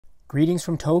Greetings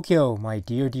from Tokyo, my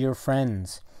dear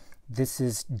friends. This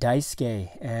is Daisuke,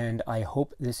 and I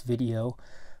hope this video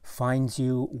finds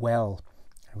you well.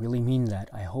 I really mean that.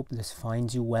 I hope this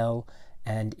finds you well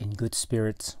and in good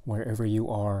spirits wherever you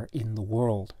are in the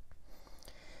world.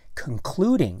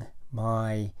 Concluding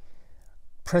my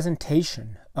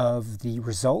presentation of the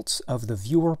results of the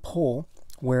viewer poll,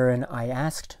 wherein I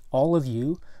asked all of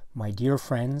you, my dear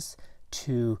friends,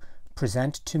 to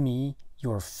present to me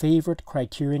your favorite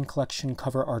Criterion Collection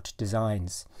cover art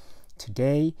designs.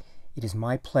 Today, it is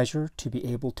my pleasure to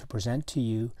be able to present to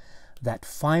you that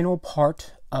final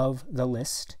part of the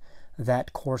list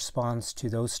that corresponds to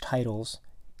those titles,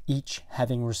 each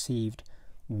having received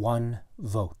 1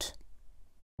 vote.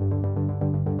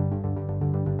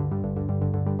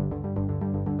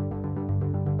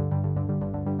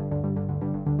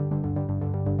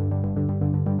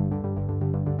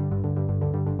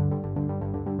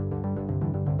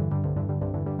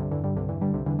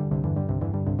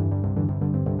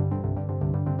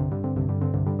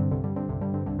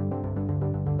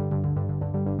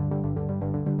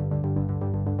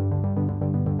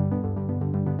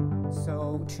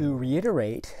 To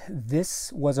reiterate,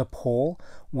 this was a poll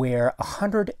where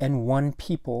 101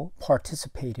 people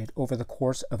participated over the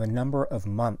course of a number of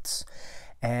months,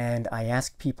 and I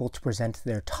asked people to present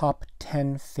their top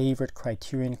 10 favorite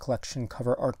Criterion Collection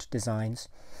cover art designs,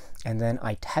 and then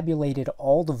I tabulated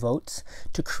all the votes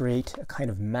to create a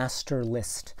kind of master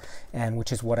list, and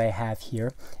which is what I have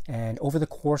here. And over the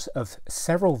course of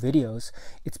several videos,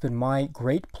 it's been my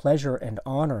great pleasure and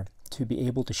honor to be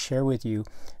able to share with you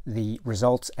the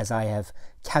results as I have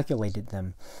calculated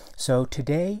them. So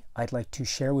today I'd like to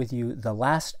share with you the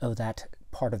last of that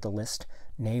part of the list,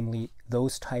 namely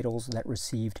those titles that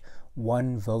received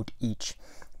 1 vote each.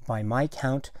 By my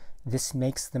count, this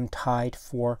makes them tied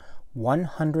for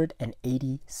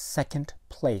 182nd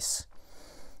place.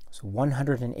 So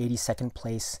 182nd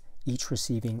place, each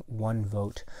receiving 1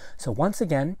 vote. So once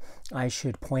again, I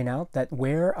should point out that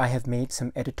where I have made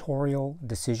some editorial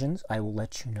decisions, I will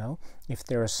let you know. If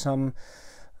there are some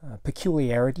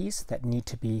peculiarities that need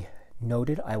to be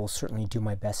noted, I will certainly do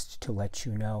my best to let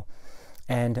you know.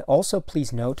 And also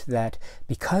please note that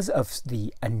because of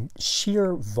the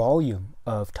sheer volume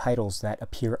of titles that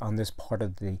appear on this part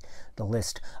of the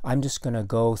list, I'm just going to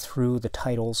go through the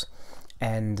titles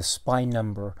and the spine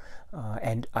number,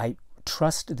 and I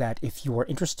trust that if you are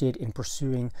interested in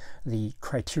pursuing the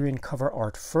Criterion cover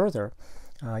art further,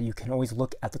 you can always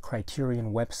look at the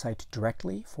Criterion website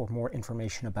directly for more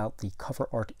information about the cover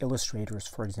art illustrators,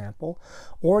 for example,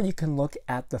 or you can look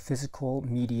at the physical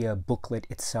media booklet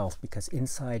itself, because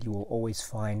inside you will always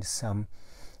find some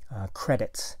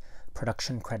credits,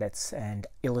 production credits and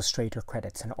illustrator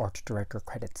credits and art director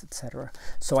credits, etc.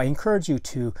 So I encourage you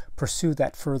to pursue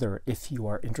that further if you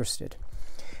are interested.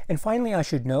 And finally, I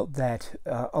should note that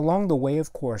along the way,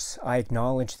 of course, I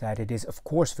acknowledge that it is, of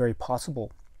course, very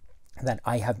possible that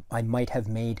I might have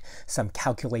made some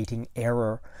calculating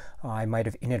error. I might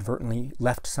have inadvertently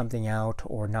left something out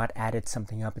or not added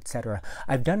something up, etc.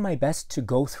 I've done my best to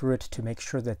go through it to make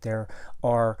sure that there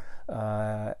are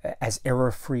as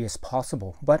error-free as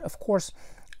possible. But of course,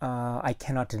 I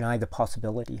cannot deny the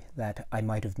possibility that I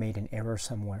might have made an error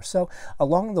somewhere. So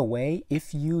along the way,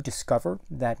 if you discover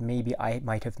that maybe I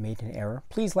might have made an error,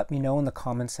 please let me know in the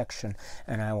comment section,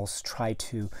 and I will try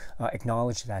to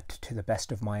acknowledge that to the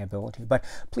best of my ability. But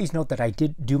please note that I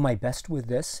did do my best with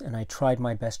this, and I tried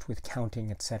my best with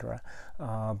counting, etc.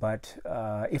 But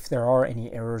if there are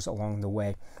any errors along the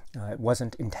way, it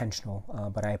wasn't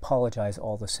intentional, but I apologize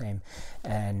all the same,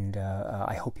 and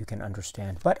I hope you can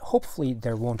understand. But hopefully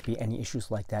there won't be any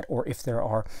issues like that, or if there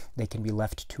are, they can be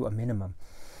left to a minimum.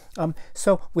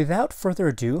 So without further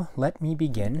ado, let me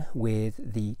begin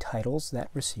with the titles that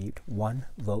received 1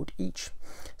 vote each.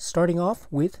 Starting off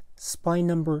with spine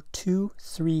number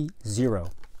 230.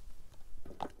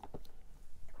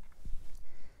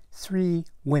 3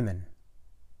 Women.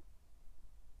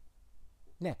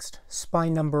 Next,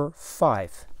 spine number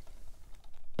 5.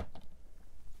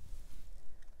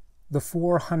 The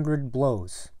 400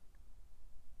 Blows.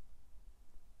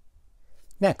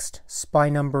 Next,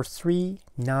 spine number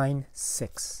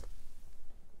 396.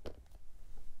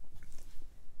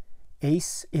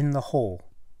 Ace in the Hole.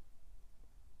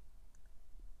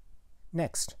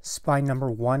 Next, spine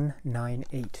number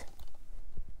 198.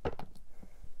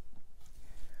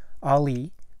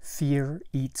 Ali, Fear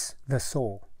Eats the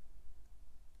Soul.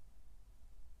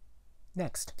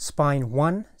 Next, spine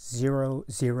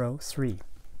 1003.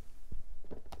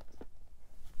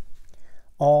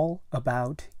 All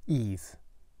About Eve.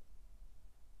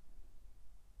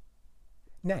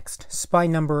 Next,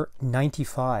 spine number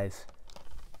 95.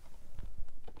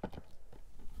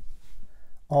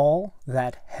 All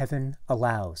that heaven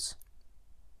allows.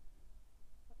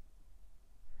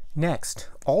 Next,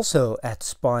 also at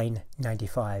spine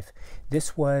 95,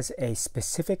 this was a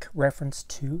specific reference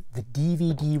to the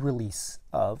DVD release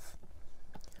of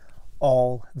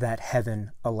All That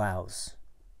Heaven Allows.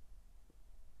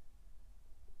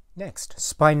 Next,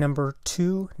 spine number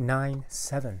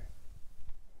 297.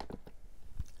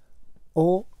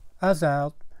 O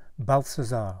Hasard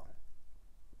Balthazar.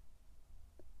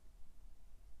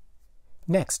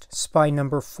 Next, spine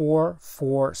number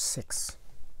 446.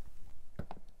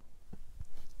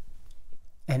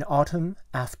 An Autumn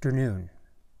Afternoon.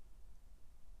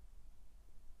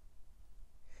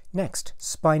 Next,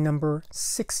 spine number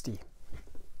 60.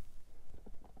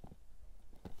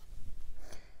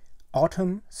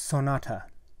 Autumn Sonata.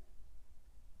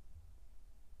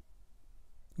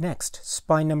 Next,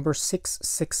 spine number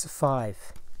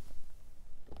 665.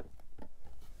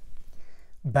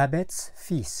 Babette's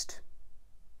Feast.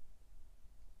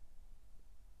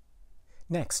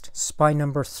 Next, spine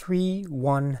number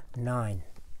 319.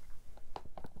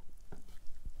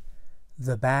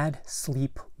 The Bad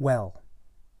Sleep Well.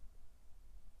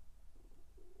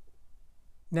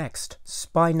 Next,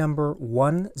 spine number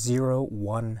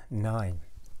 1019.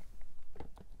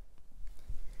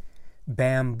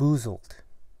 Bamboozled.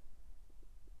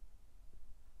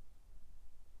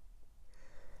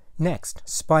 Next,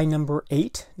 spine number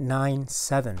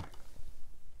 897.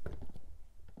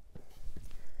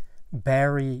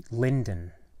 Barry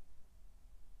Lyndon.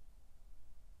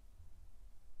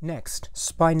 Next,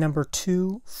 spine number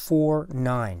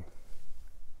 249.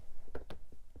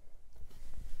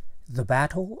 The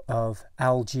Battle of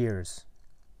Algiers.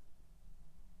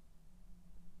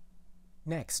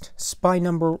 Next, spine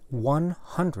number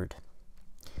 100.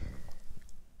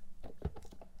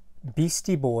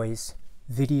 Beastie Boys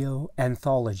Video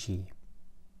Anthology.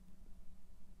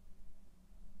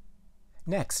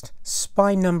 Next,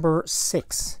 spine number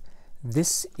 6.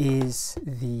 This is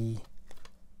the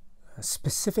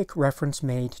specific reference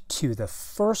made to the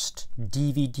first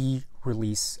DVD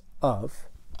release of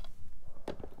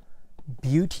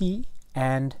Beauty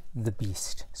and the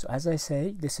Beast. So as I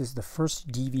say, this is the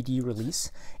first DVD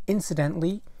release.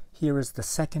 Incidentally, here is the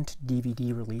second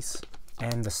DVD release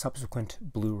and the subsequent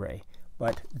Blu-ray.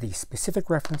 But the specific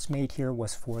reference made here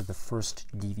was for the first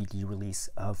DVD release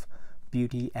of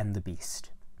Beauty and the Beast.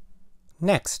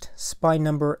 Next, spine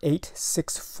number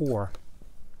 864.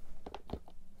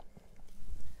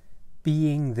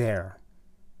 Being There.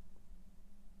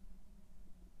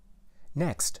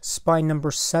 Next, spine number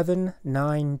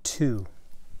 792.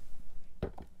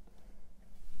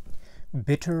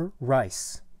 Bitter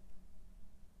Rice.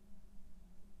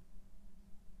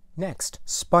 Next,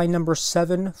 spine number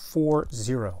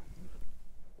 740.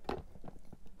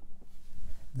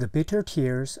 The Bitter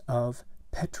Tears of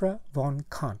Petra von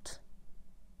Kant.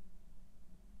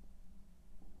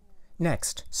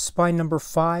 Next, spine number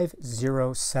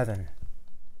 507.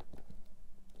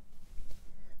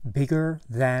 Bigger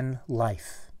Than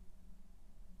Life.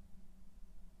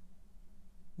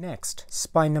 Next,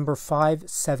 spine number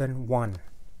 571.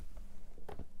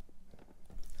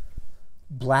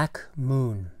 Black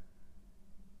Moon.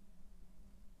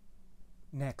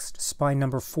 Next, spine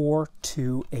number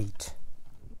 428.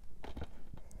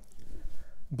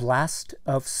 Blast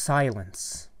of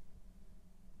Silence.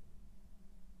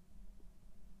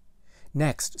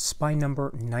 Next, spine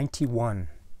number 91.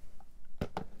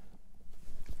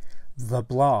 The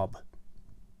Blob.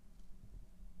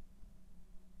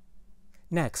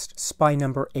 Next, spine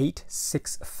number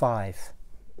 865.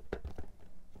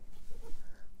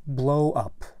 Blow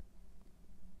Up.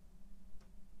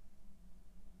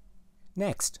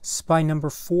 Next, spine number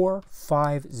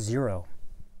 450.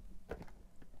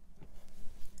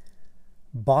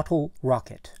 Bottle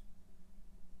Rocket.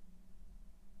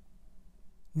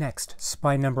 Next,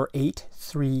 spine number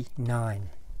 839.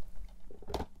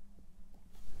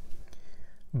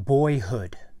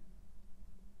 Boyhood.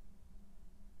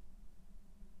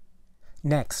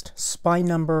 Next, spine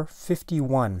number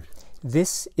 51.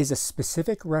 This is a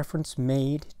specific reference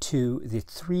made to the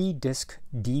 3-disc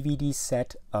DVD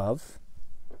set of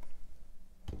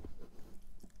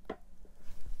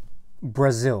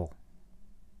Brazil.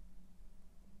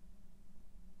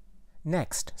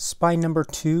 Next, spine number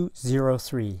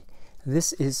 203.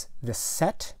 This is the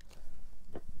set,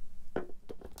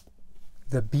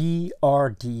 the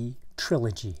BRD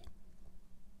trilogy.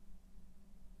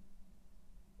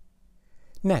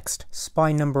 Next,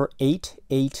 spine number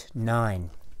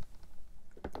 889.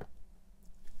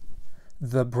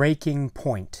 The breaking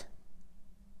point.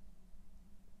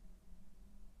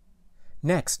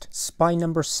 Next, spine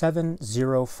number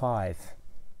 705.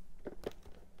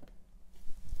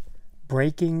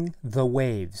 Breaking the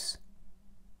waves.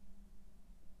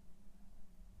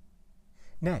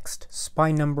 Next,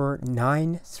 spine number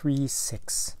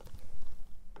 936.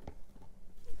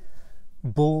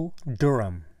 Bull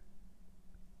Durham.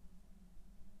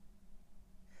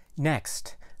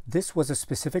 Next, this was a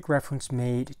specific reference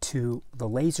made to the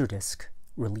Laserdisc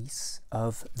release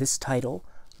of this title,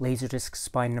 Laserdisc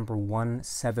spine number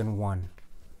 171.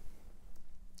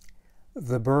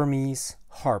 The Burmese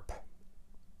Harp.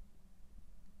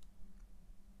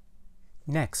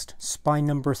 Next, spine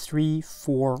number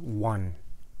 341.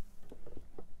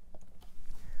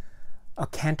 A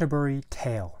Canterbury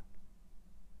Tale.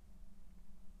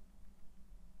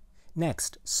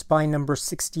 Next, spine number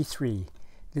 63.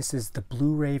 This is the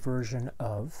Blu-ray version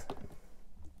of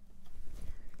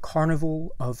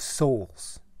Carnival of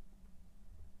Souls.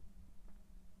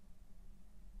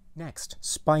 Next,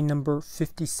 spine number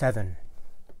 57.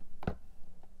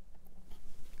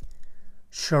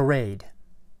 Charade.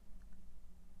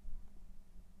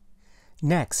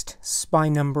 Next,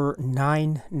 spine number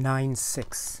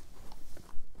 996.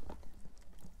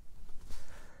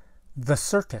 The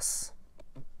Circus.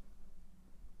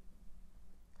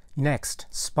 Next,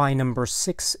 spine number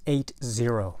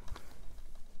 680.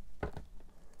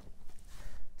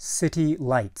 City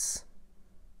Lights.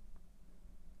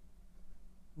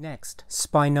 Next,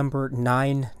 spine number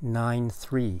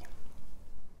 993.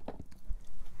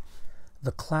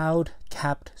 The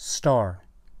Cloud-Capped Star.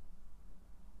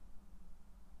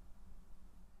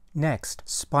 Next,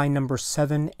 spine number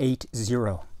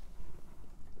 780.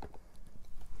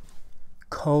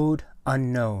 Code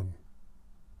Unknown.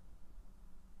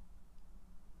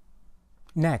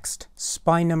 Next,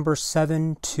 spine number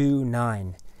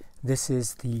 729. This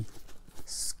is the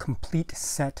complete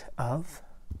set of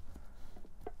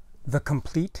The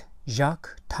Complete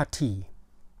Jacques Tati.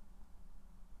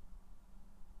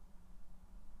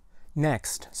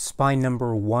 Next, spine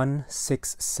number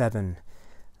 167.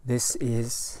 This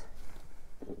is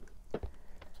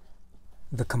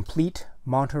The Complete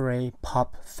Monterey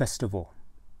Pop Festival.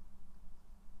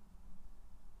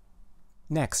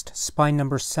 Next, spine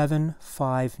number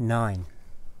 759.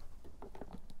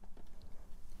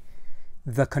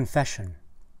 The Confession.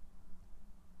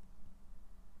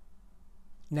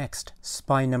 Next,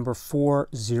 spine number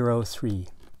 403.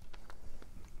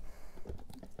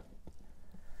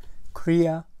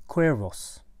 Cria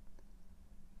Cuervos.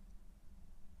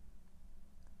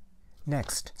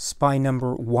 Next, spine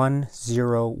number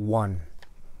 101.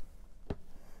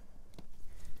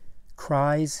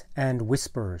 Cries and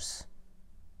Whispers.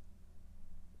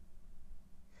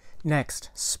 Next,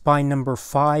 spine number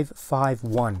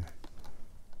 551.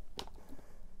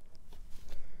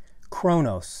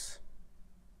 Chronos.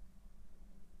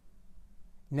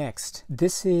 Next,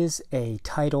 this is a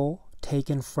title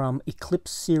taken from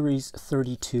Eclipse Series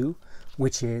 32,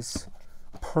 which is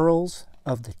Pearls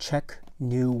of the Czech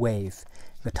New Wave.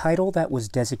 The title that was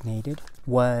designated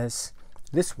was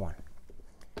this one,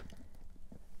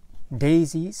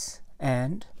 Daisies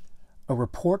and A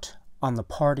Report on the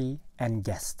Party and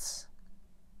Guests.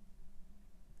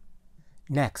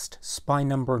 Next, spine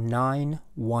number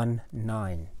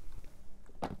 919.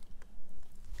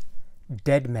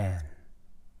 Dead Man.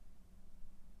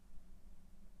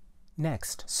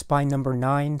 Next, spine number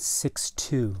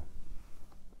 962.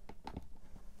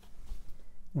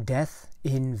 Death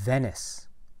in Venice.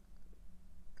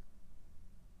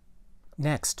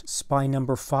 Next, spine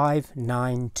number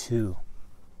 592.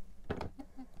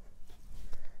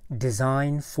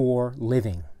 Design for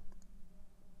Living.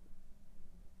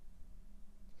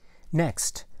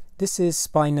 Next, this is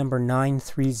spine number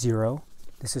 930.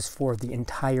 This is for the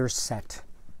entire set.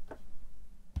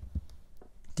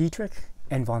 Dietrich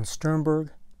and von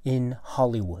Sternberg in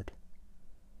Hollywood.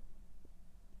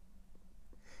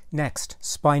 Next,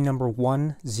 spine number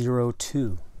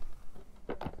 102.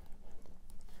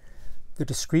 The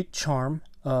Discreet Charm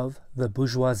of the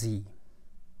Bourgeoisie.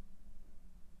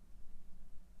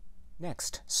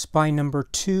 Next, spine number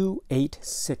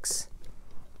 286.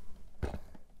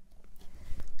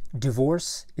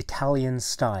 Divorce Italian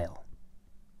Style.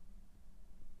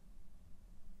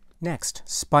 Next,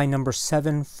 spine number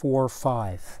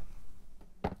 745.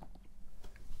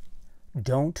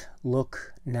 Don't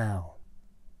Look Now.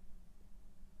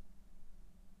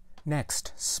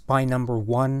 Next, spine number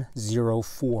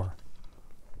 104.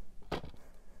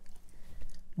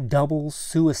 Double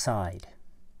Suicide.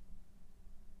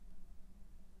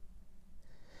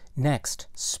 Next,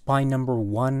 spine number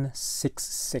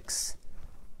 166.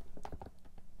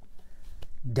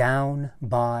 Down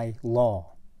by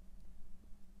law.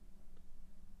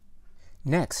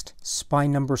 Next,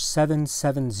 spine number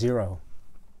 770.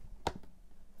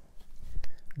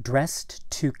 Dressed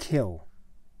to kill.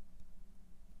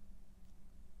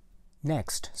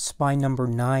 Next, spine number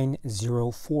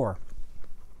 904.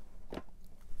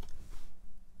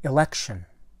 Election.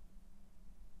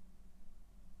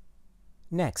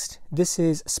 Next, this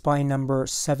is spine number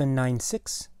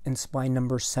 796 and spine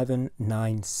number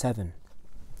 797.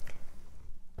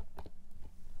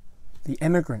 The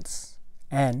Emigrants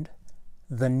and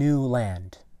the New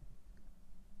Land.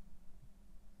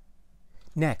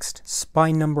 Next,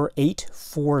 spine number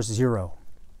 840.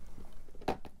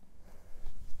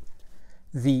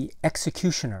 The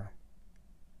Executioner.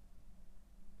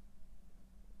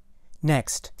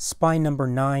 Next, spine number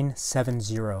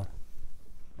 970.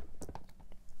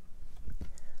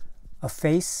 A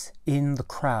Face in the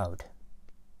Crowd.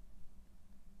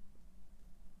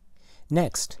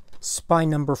 Next,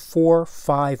 spine number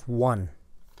 451.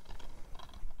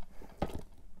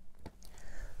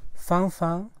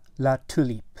 Fanfan la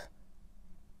Tulipe.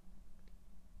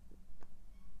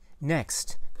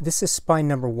 Next, this is spine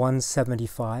number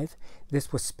 175.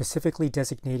 This was specifically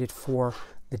designated for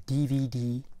the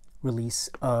DVD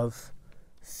release of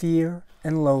Fear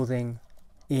and Loathing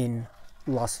in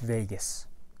Las Vegas.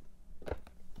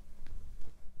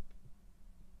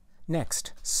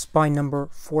 Next, spine number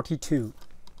 42.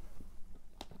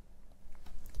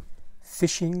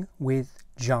 Fishing with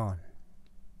John.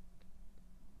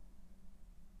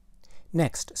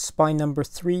 Next, spine number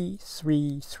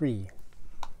 333.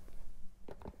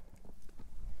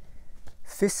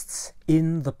 Fists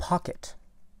in the Pocket.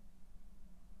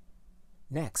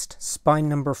 Next, spine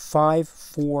number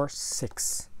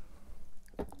 546.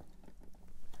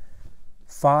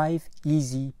 5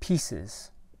 Easy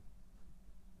Pieces.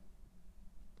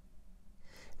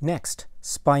 Next,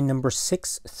 spine number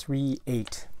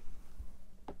 638.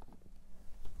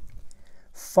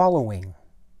 Following.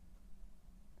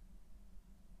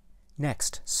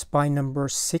 Next, spine number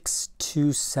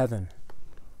 627.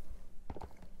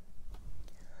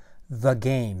 The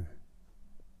Game.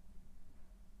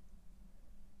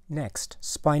 Next,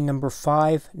 spine number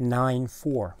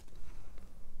 594.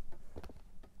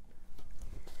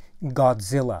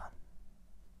 Godzilla.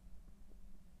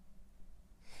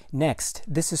 Next,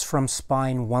 this is from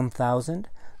spine 1000,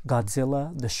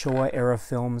 Godzilla, the Showa-era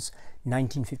films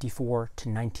 1954 to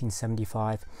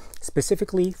 1975,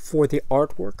 specifically for the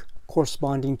artwork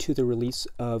corresponding to the release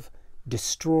of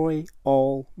Destroy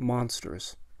All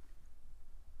Monsters.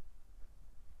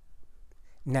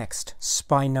 Next,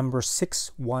 spine number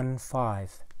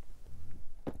 615.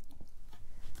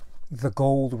 The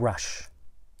Gold Rush.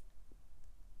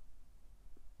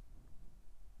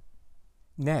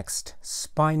 Next,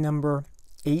 spine number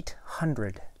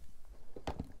 800.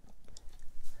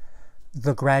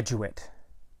 The Graduate.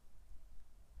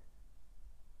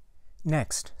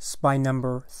 Next, spine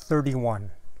number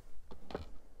 31.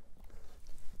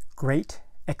 Great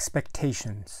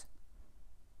Expectations.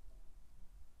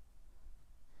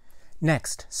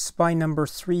 Next, spine number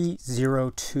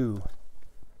 302.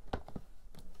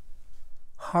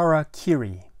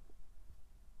 Harakiri.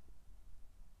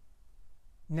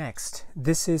 Next,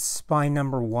 this is spine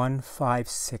number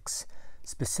 156.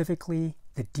 Specifically,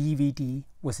 the DVD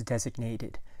was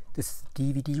designated. This is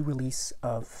the DVD release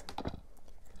of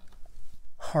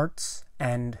Hearts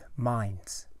and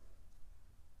Minds.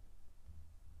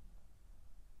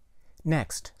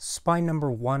 Next, spine number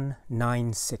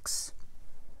 196.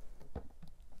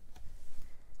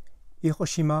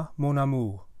 Hiroshima Mon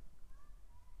Amour.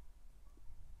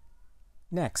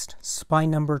 Next, spine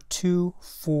number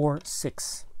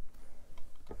 246.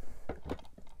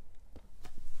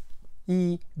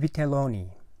 I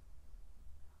Vitelloni.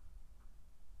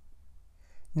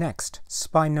 Next,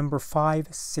 spine number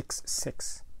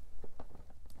 566.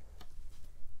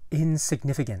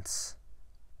 Insignificance.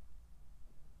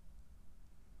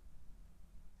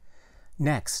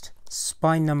 Next,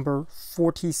 spine number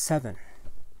 47.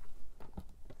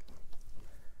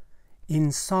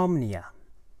 Insomnia.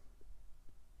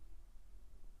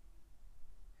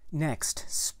 Next,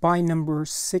 spine number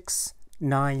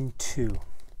 692.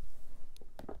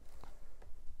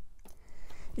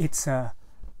 It's a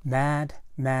mad,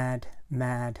 mad,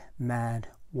 mad, mad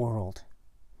world.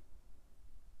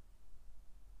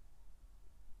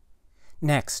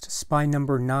 Next, spine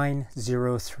number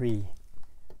 903.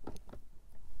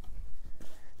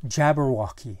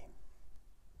 Jabberwocky.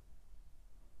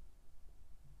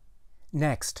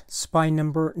 Next, spy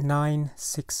number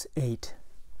 968.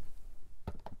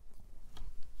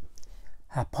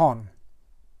 Hapon.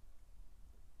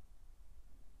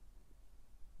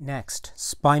 Next,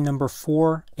 spy number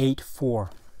 484.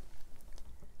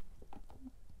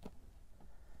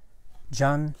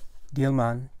 Jean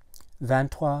Dillman, 23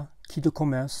 Quai de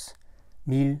Commerce,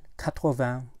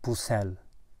 1080 Bruxelles.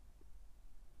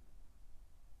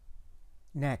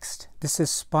 Next, this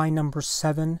is spy number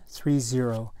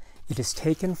 730. It is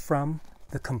taken from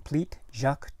the complete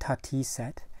Jacques Tati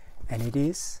set, and it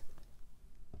is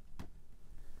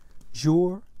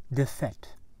Jour de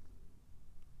Fête.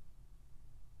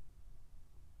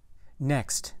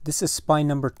 Next, this is spy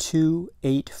number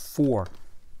 284.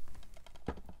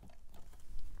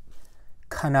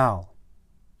 Canal.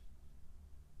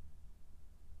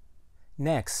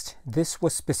 Next, this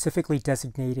was specifically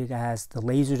designated as the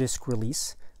Laserdisc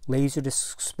release,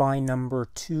 Laserdisc spy number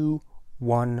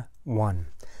 211.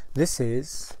 This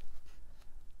is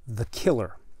The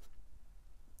Killer.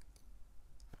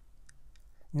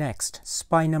 Next,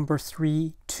 spy number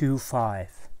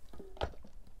 325.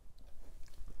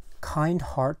 Kind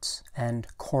Hearts and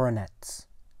Coronets.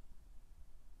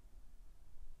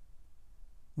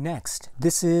 Next,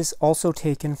 this is also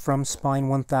taken from Spine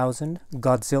 1000,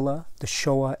 Godzilla, the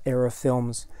Showa era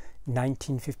films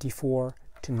 1954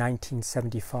 to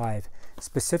 1975.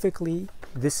 Specifically,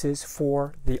 this is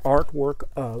for the artwork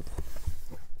of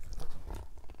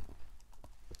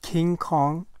King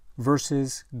Kong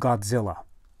versus Godzilla.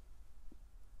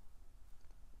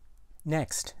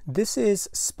 Next, this is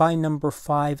spy number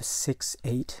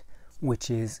 568, which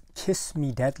is Kiss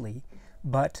Me Deadly,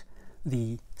 but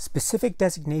the specific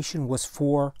designation was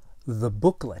for the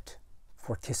booklet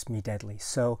for Kiss Me Deadly.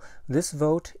 So this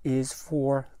vote is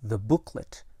for the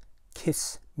booklet,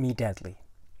 Kiss Me Deadly.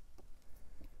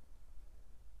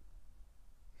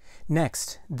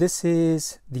 Next, this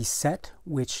is the set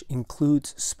which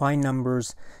includes spy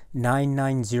numbers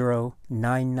 990,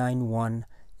 991,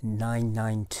 and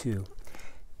 992.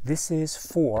 This is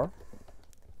for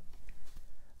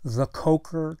the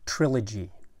Coker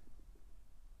Trilogy.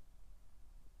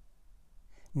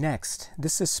 Next,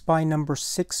 this is spy number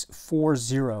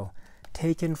 640,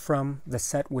 taken from the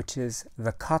set which is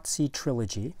the Katsi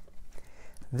Trilogy.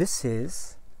 This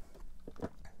is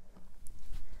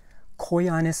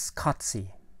Koyanis Katsi.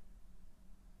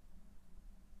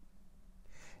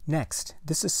 Next,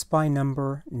 this is spy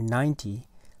number 90.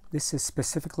 This is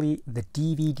specifically the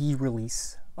DVD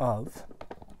release of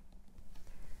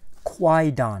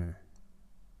Kwaidan.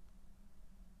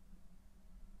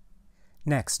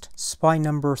 Next, spy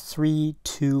number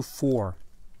 324.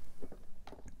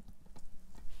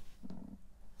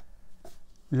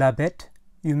 La Bête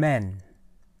Humaine.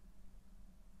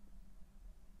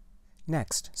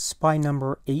 Next, spy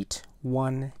number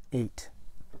 818.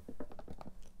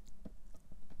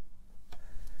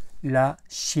 La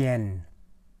Chienne.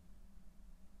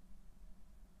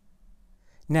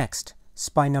 Next,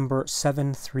 spy number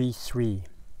 733.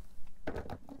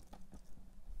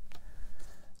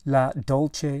 La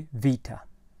Dolce Vita.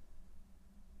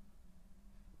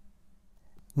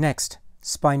 Next,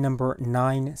 spy number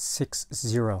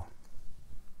 960.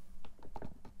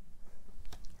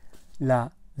 La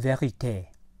Vérité.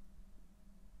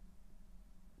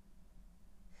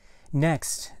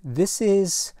 Next, this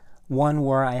is one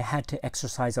where I had to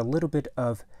exercise a little bit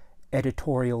of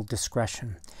editorial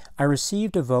discretion. I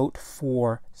received a vote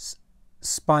for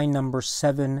spy number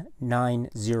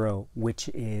 790, which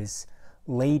is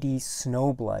Lady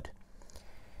Snowblood.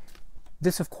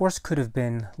 This, of course, could have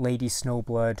been Lady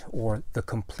Snowblood or The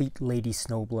Complete Lady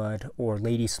Snowblood or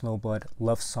Lady Snowblood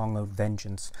Love Song of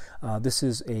Vengeance. This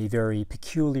is a very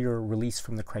peculiar release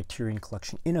from the Criterion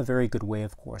Collection, in a very good way,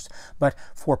 of course. But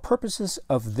for purposes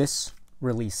of this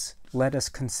release, let us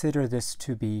consider this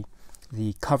to be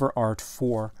the cover art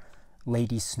for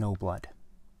Lady Snowblood.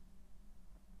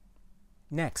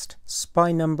 Next,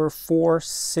 spy number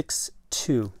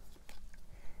 462.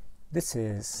 This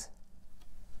is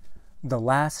The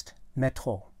Last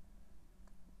Metro.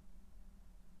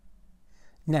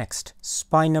 Next,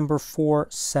 spy number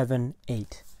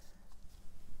 478.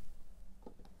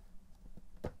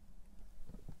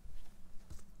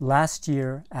 Last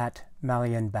Year at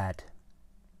Marienbad.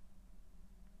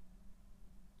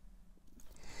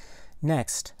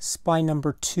 Next, spy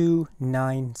number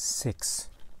 296.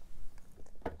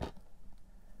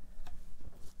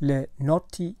 Le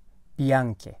Notti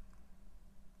Bianche.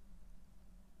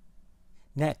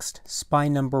 Next, spy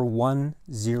number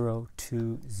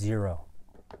 1020.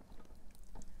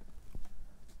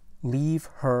 Leave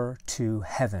Her to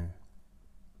Heaven.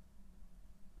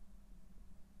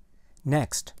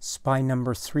 Next, spine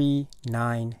number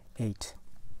 398.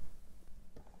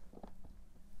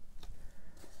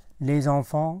 Les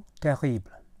enfants terribles.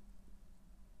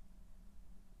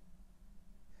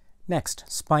 Next,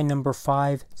 spine number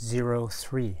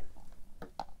 503.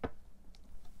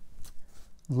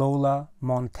 Lola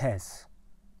Montez.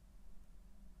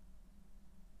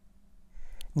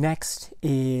 Next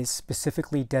is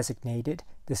specifically designated.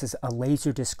 This is a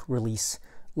Laserdisc release.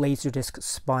 Laserdisc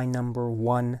spine number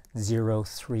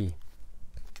 103.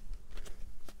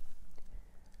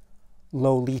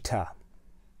 Lolita.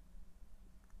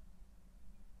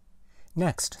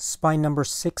 Next, spine number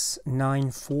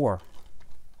 694.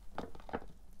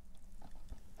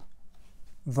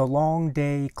 The Long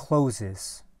Day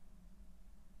Closes.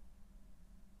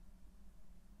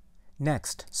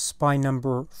 Next, spine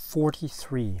number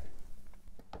 43.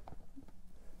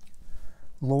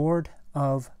 Lord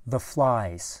of the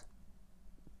Flies.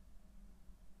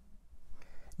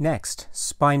 Next,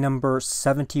 spine number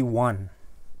 71.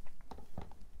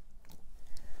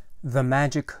 The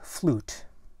Magic Flute.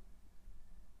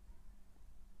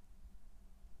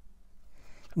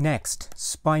 Next,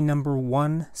 spine number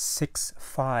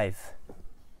 165.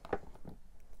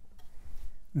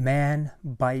 Man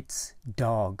Bites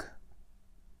Dog.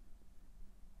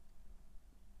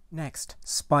 Next,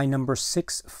 spine number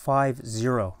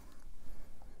 650.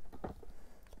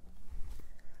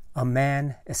 A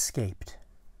Man Escaped.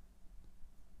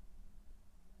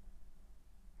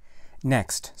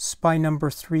 Next, spine number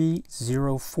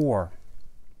 304.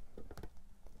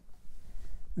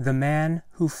 The Man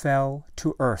Who Fell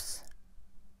to Earth.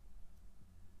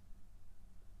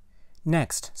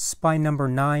 Next, spine number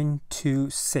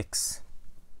 926.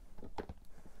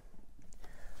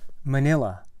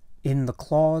 Manila in the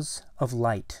Claws of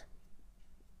Light.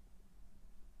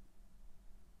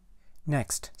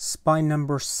 Next, spine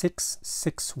number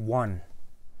 661.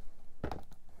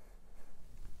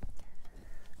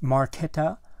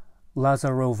 Marketa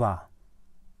Lazarova.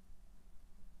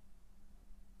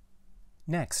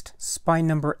 Next, spine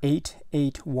number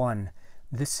 881.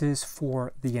 This is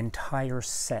for the entire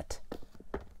set.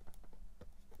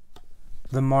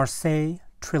 The Marseille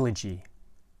Trilogy.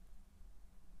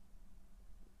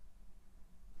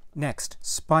 Next,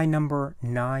 spine number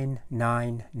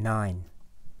 999.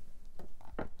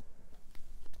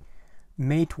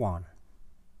 Matewan.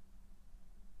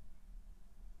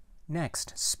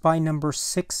 Next, spine number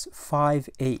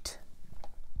 658.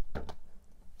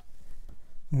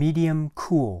 Medium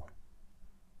Cool.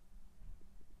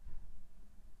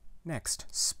 Next,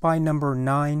 spine number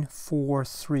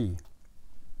 943.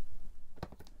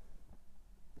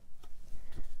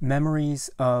 Memories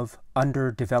of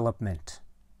Underdevelopment.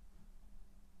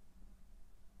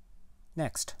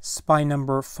 Next, spine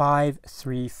number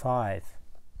 535.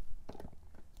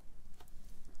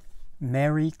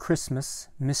 Merry Christmas,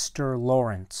 Mr.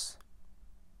 Lawrence.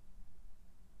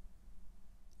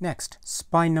 Next,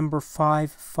 spine number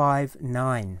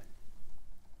 559.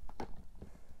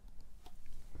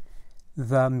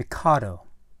 The Mikado.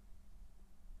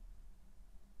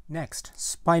 Next,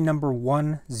 spine number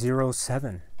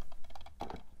 107.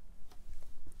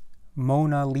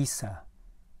 Mona Lisa.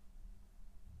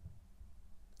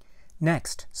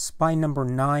 Next, spine number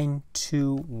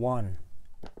 921.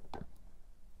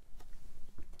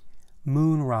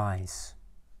 Moonrise.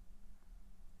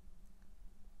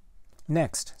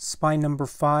 Next, spine number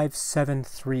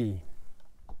 573.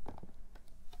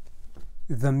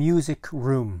 The Music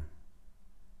Room.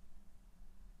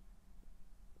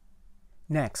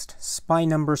 Next, spine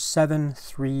number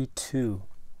 732.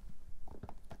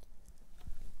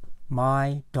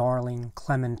 My Darling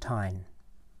Clementine.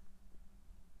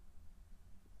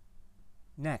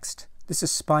 Next, this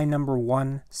is spine number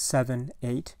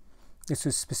 178. This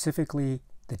was specifically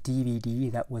the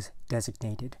DVD that was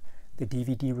designated, the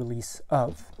DVD release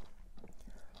of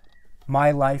My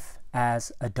Life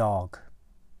as a Dog.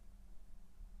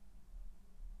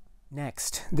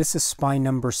 Next, this is spine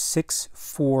number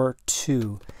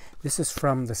 642. This is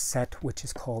from the set which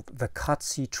is called the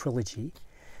Katsi Trilogy.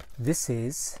 This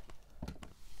is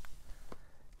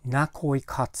Nakoi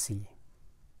Katsi.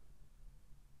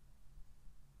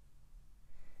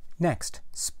 Next,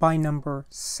 spine number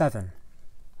 7.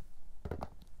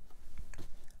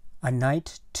 A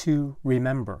Night to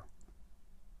Remember.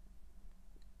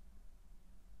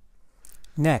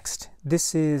 Next,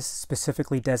 this is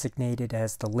specifically designated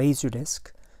as the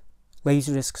Laserdisc.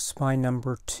 Laserdisc spine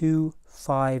number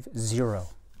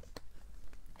 250.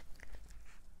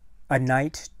 A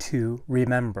Night to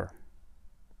Remember.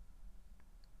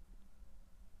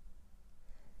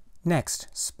 Next,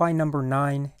 spine number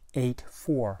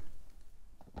 984.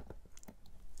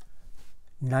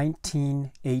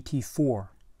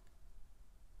 1984.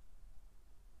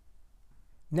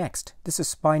 Next, this is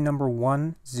spy number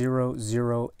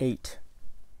 1008.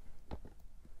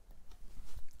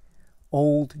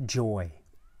 Old Joy.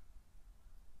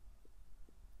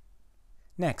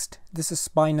 Next, this is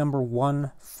spy number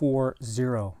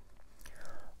 140.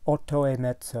 Otto e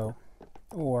mezzo,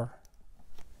 or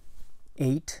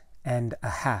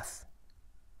 8.5.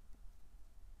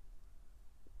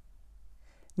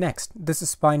 Next, this is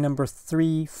spy number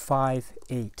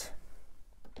 358.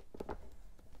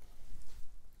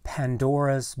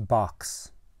 Pandora's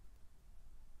Box.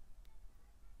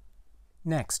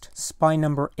 Next, spy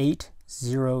number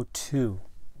 802.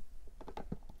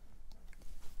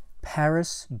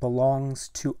 Paris Belongs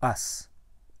to Us.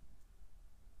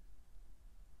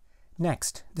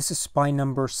 Next, this is spy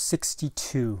number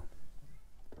 62.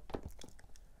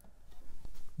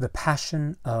 The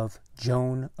Passion of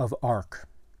Joan of Arc.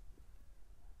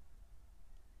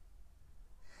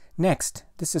 Next,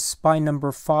 this is spy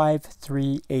number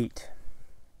 538.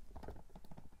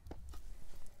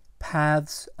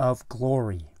 Paths of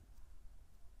Glory.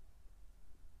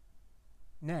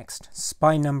 Next,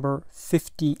 spy number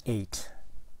 58.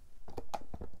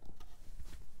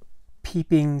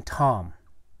 Peeping Tom.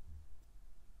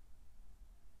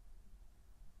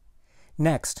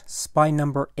 Next, spy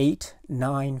number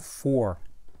 894.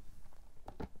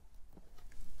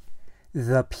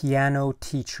 The Piano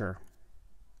Teacher.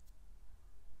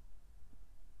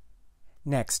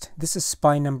 Next, this is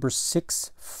spy number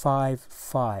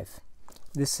 655.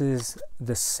 This is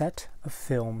the set of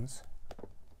films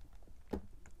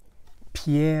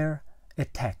Pierre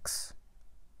et Tex.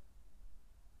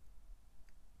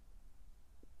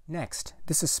 Next,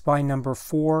 this is spy number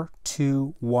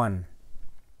 421.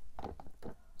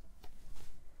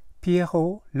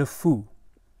 Pierrot le Fou.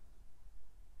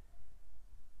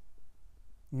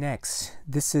 Next,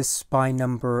 this is spy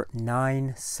number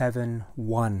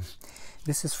 971.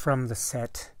 This is from the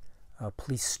set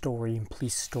Police Story and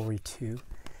Police Story 2.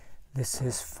 This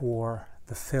is for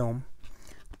the film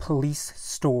Police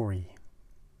Story.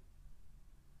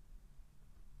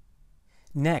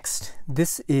 Next,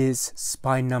 this is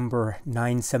spy number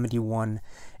 971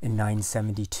 and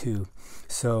 972.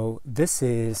 So this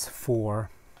is for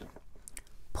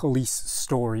Police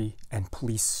Story and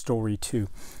Police Story 2.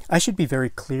 I should be very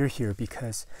clear here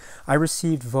because I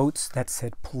received votes that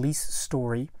said Police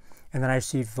Story, and then I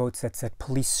received votes that said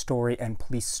Police Story and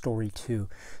Police Story 2.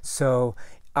 So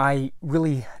I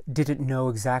really didn't know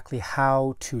exactly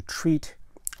how to treat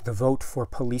the vote for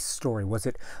Police Story. Was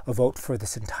it a vote for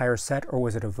this entire set, or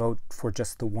was it a vote for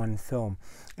just the one film?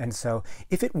 And so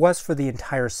if it was for the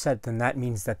entire set, then that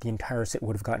means that the entire set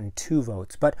would have gotten 2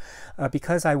 votes. But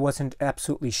because I wasn't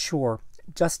absolutely sure,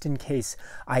 just in case,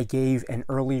 I gave an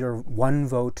earlier 1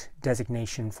 vote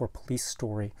designation for Police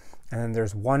Story, and then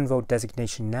there's 1 vote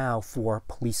designation now for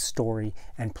Police Story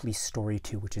and Police Story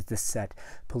 2, which is this set.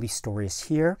 Police Story is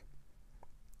here,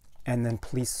 and then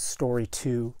Police Story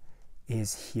 2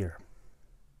 is here.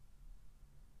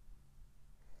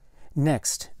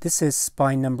 Next, this is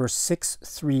spy number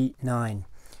 639.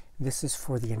 This is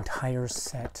for the entire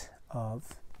set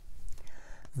of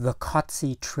the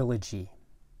Kotze trilogy.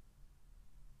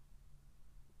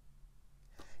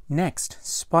 Next,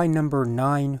 spy number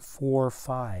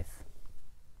 945.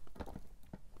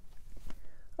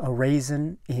 A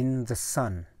Raisin in the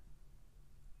Sun.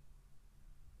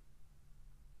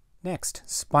 Next,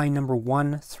 spy number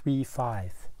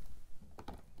 135.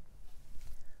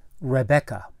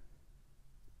 Rebecca.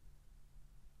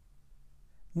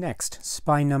 Next,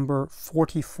 spy number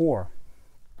 44.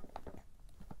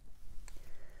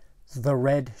 The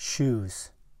Red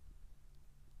Shoes.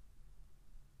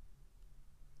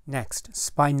 Next,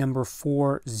 spy number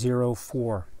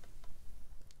 404.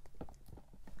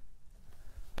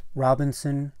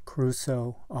 Robinson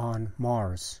Crusoe on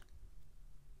Mars.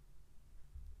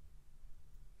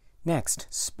 Next,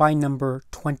 spy number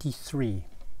 23.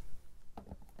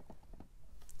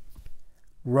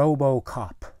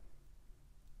 RoboCop.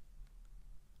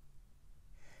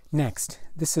 Next,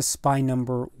 this is spy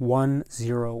number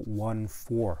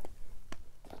 1014.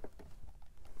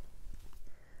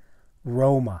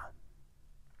 Roma.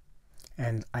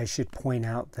 And I should point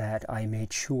out that I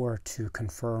made sure to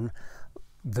confirm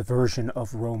the version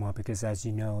of Roma, because as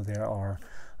you know, there are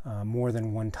more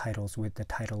than 1 titles with the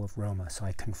title of Roma. So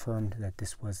I confirmed that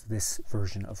this was this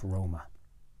version of Roma.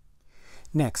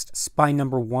 Next, spy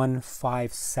number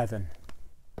 157.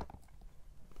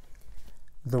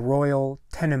 The Royal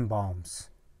Tenenbaums.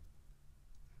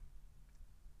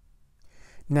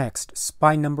 Next,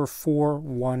 spy number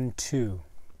 412.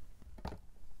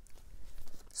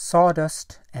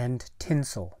 Sawdust and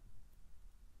Tinsel.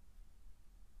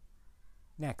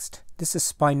 Next, this is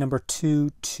spine number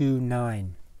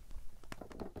 229.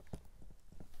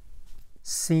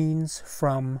 Scenes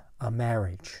from a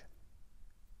Marriage.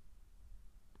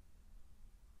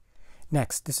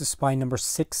 Next, this is spine number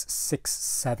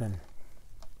 667.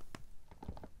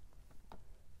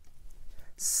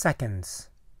 Seconds.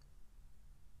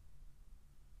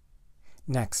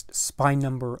 Next, spine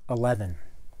number 11.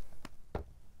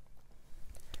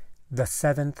 The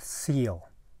Seventh Seal.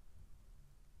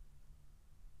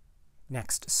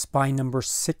 Next, spine number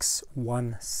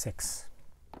 616.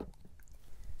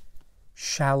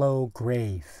 Shallow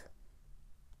Grave.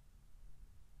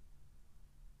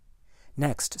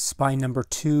 Next, spine number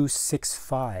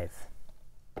 265.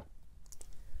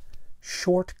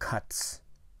 Shortcuts.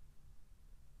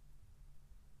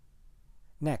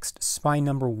 Next, spine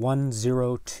number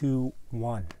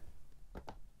 1021.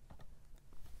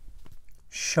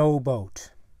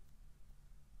 Showboat.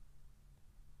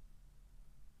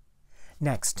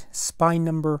 Next, spine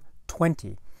number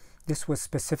 20. This was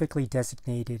specifically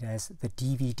designated as the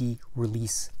DVD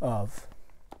release of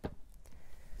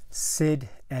Sid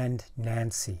and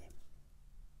Nancy.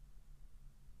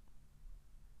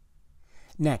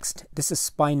 Next, this is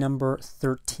spine number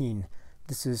 13.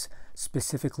 This is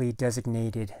specifically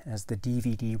designated as the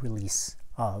DVD release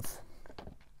of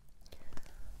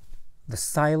The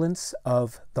Silence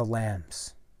of the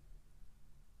Lambs.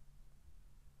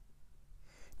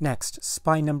 Next,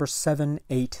 spine number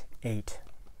 788.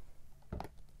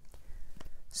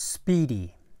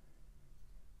 Speedy.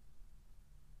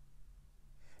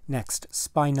 Next,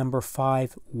 spine number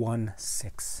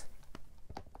 516.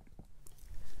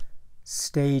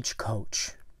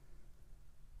 Stagecoach.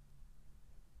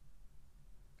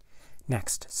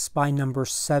 Next, spine number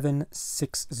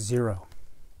 760.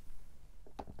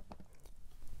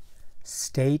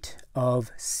 State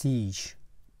of Siege.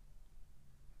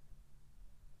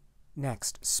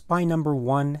 Next, spine number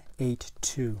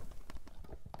 182.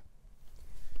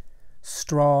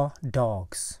 Straw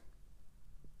Dogs.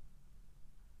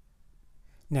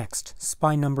 Next,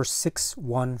 spine number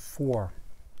 614.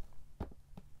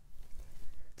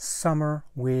 Summer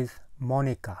with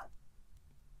Monica.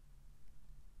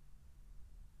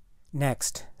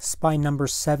 Next, spine number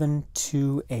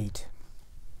 728.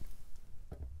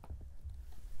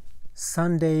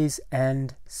 Sundays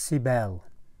and Cybele.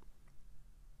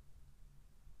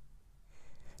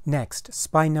 Next,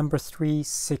 spine number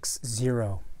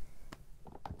 360.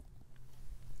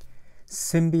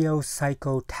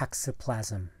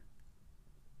 Symbiopsychotaxiplasm.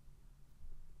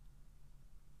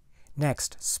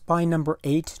 Next, spine number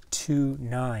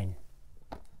 829.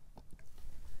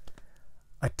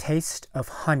 A Taste of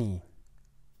Honey.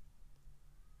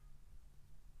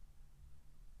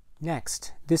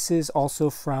 Next, this is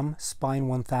also from Spine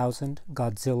 1000,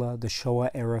 Godzilla, the Showa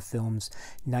era films,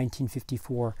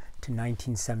 1954 to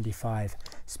 1975.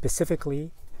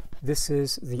 Specifically, this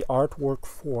is the artwork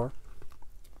for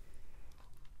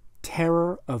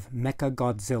Terror of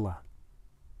Mechagodzilla.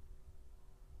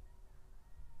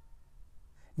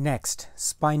 Next,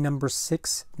 spine number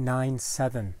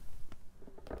 697.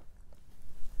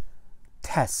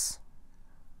 Tess.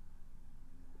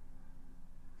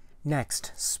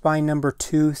 Next, spine number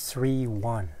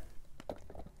 231.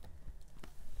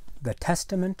 The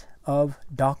Testament of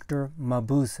Dr.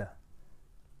 Mabuse.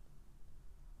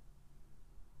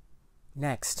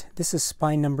 Next, this is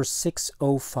spine number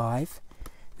 605.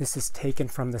 This is taken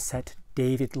from the set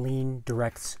David Lean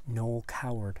directs Noel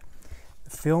Coward.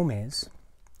 The film is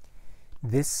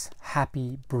This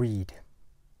Happy Breed.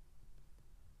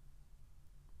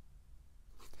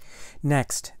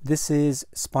 Next, this is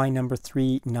spine number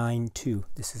 392.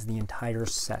 This is the entire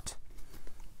set.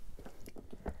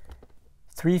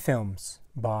 3 films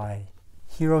by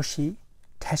Hiroshi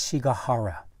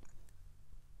Teshigahara.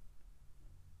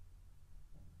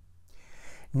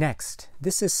 Next,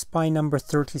 this is spine number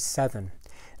 37.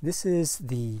 This is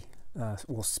the,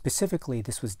 well, specifically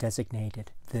this was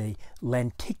designated the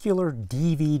lenticular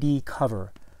DVD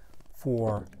cover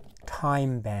for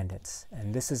Time Bandits.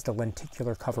 And this is the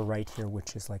lenticular cover right here,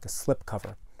 which is like a slip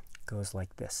cover. It goes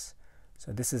like this.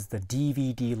 So this is the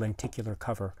DVD lenticular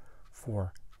cover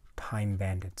for Time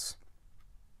Bandits.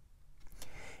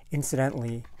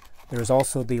 Incidentally, there's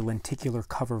also the lenticular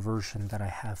cover version that I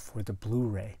have for the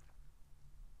Blu-ray.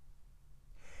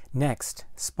 Next,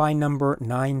 spine number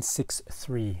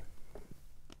 963.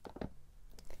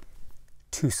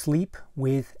 To Sleep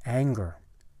with Anger.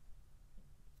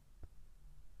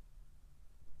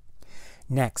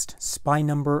 Next, spine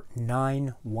number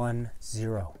 910.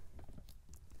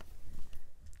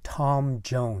 Tom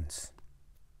Jones.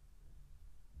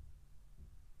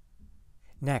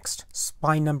 Next,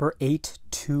 spy number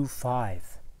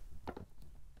 825.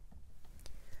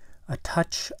 A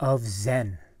Touch of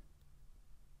Zen.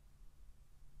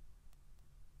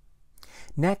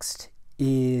 Next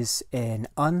is an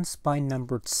unspine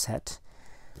numbered set,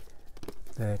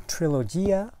 the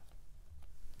Trilogia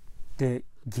de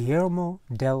Guillermo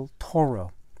del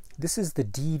Toro. This is the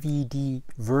DVD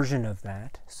version of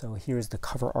that, so here's the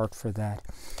cover art for that.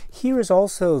 Here is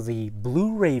also the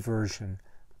Blu-ray version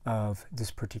of this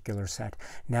particular set.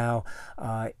 Now,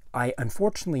 I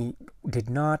unfortunately did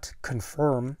not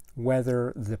confirm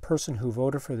whether the person who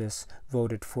voted for this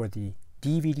voted for the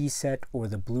DVD set or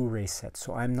the Blu-ray set,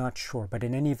 so I'm not sure, but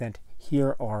in any event,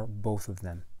 here are both of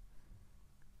them.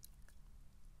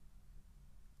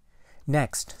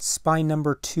 Next, spy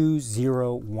number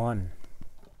 201.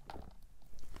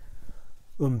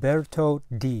 Umberto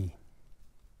D.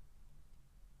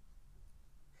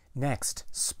 Next,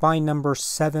 spy number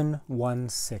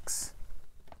 716.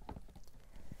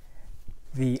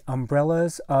 The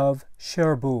Umbrellas of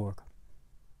Cherbourg.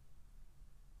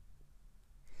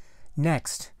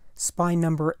 Next, spy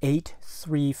number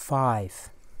 835.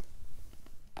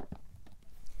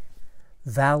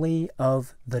 Valley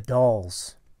of the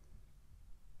Dolls.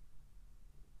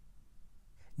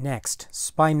 Next,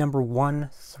 spy number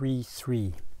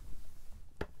 133.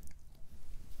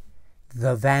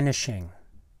 The Vanishing.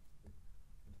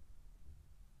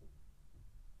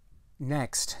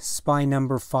 Next, spy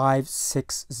number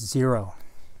 560.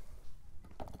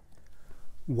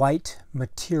 White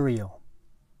Material.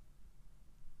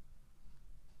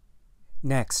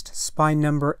 Next, spy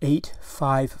number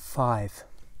 855.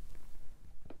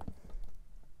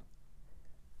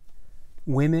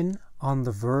 Women on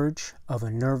the Verge of a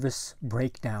Nervous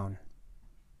Breakdown.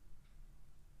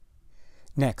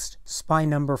 Next, spy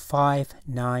number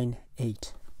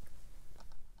 598.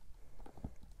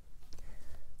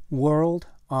 World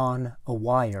on a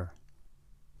Wire.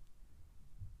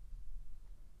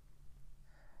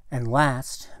 And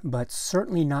last, but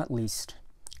certainly not least,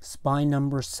 spy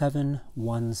number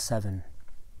 717.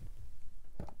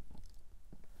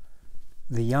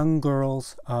 The Young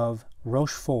Girls of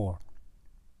Rochefort.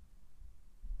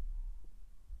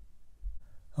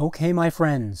 Okay, my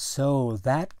friends, so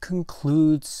that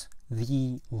concludes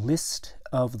the list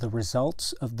of the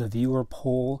results of the viewer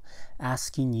poll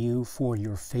asking you for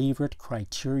your favorite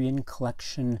Criterion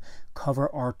Collection cover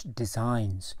art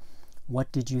designs. What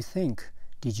did you think?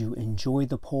 Did you enjoy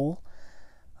the poll?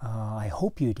 I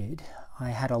hope you did. I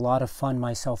had a lot of fun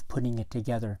myself putting it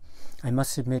together. I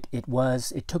must admit it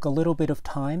took a little bit of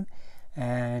time,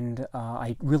 and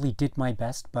I really did my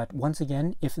best, but once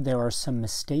again, if there are some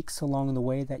mistakes along the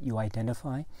way that you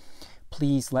identify,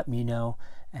 please let me know,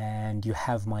 and you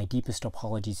have my deepest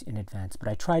apologies in advance. But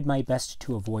I tried my best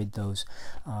to avoid those,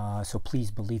 so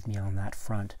please believe me on that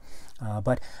front.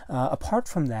 But apart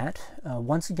from that,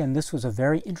 once again, this was a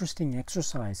very interesting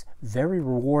exercise, very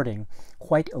rewarding,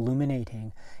 quite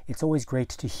illuminating. It's always great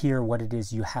to hear what it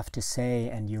is you have to say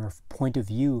and your point of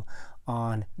view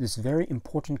on this very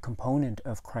important component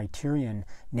of Criterion,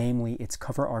 namely its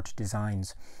cover art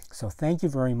designs. So thank you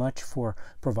very much for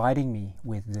providing me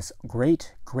with this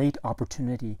great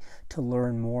opportunity to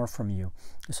learn more from you.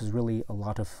 This was really a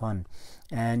lot of fun.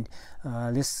 And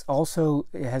this also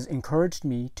has encouraged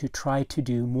me to try to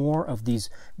do more of these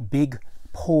big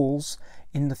polls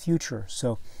in the future.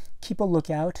 So keep a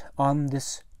lookout on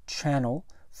this channel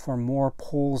for more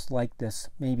polls like this,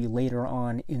 maybe later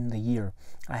on in the year.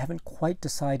 I haven't quite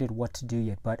decided what to do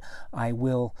yet, but I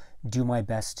will do my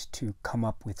best to come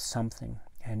up with something.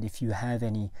 And if you have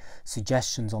any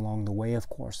suggestions along the way, of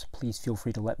course, please feel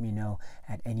free to let me know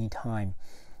at any time.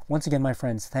 Once again, my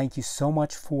friends, thank you so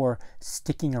much for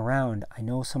sticking around. I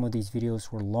know some of these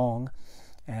videos were long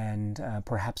and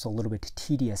perhaps a little bit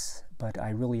tedious, but I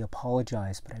really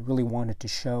apologize. But I really wanted to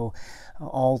show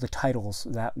all the titles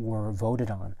that were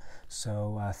voted on.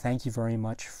 So thank you very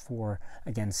much for,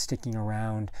 again, sticking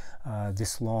around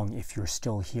this long if you're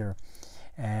still here.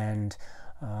 And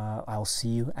I'll see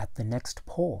you at the next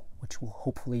poll, which will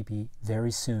hopefully be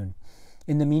very soon.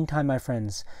 In the meantime, my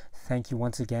friends, thank you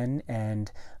once again,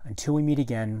 and until we meet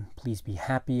again, please be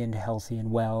happy and healthy and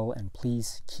well, and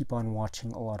please keep on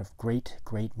watching a lot of great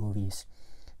movies.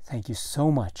 Thank you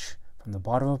so much from the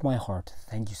bottom of my heart.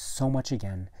 Thank you so much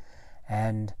again,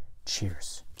 and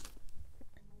cheers.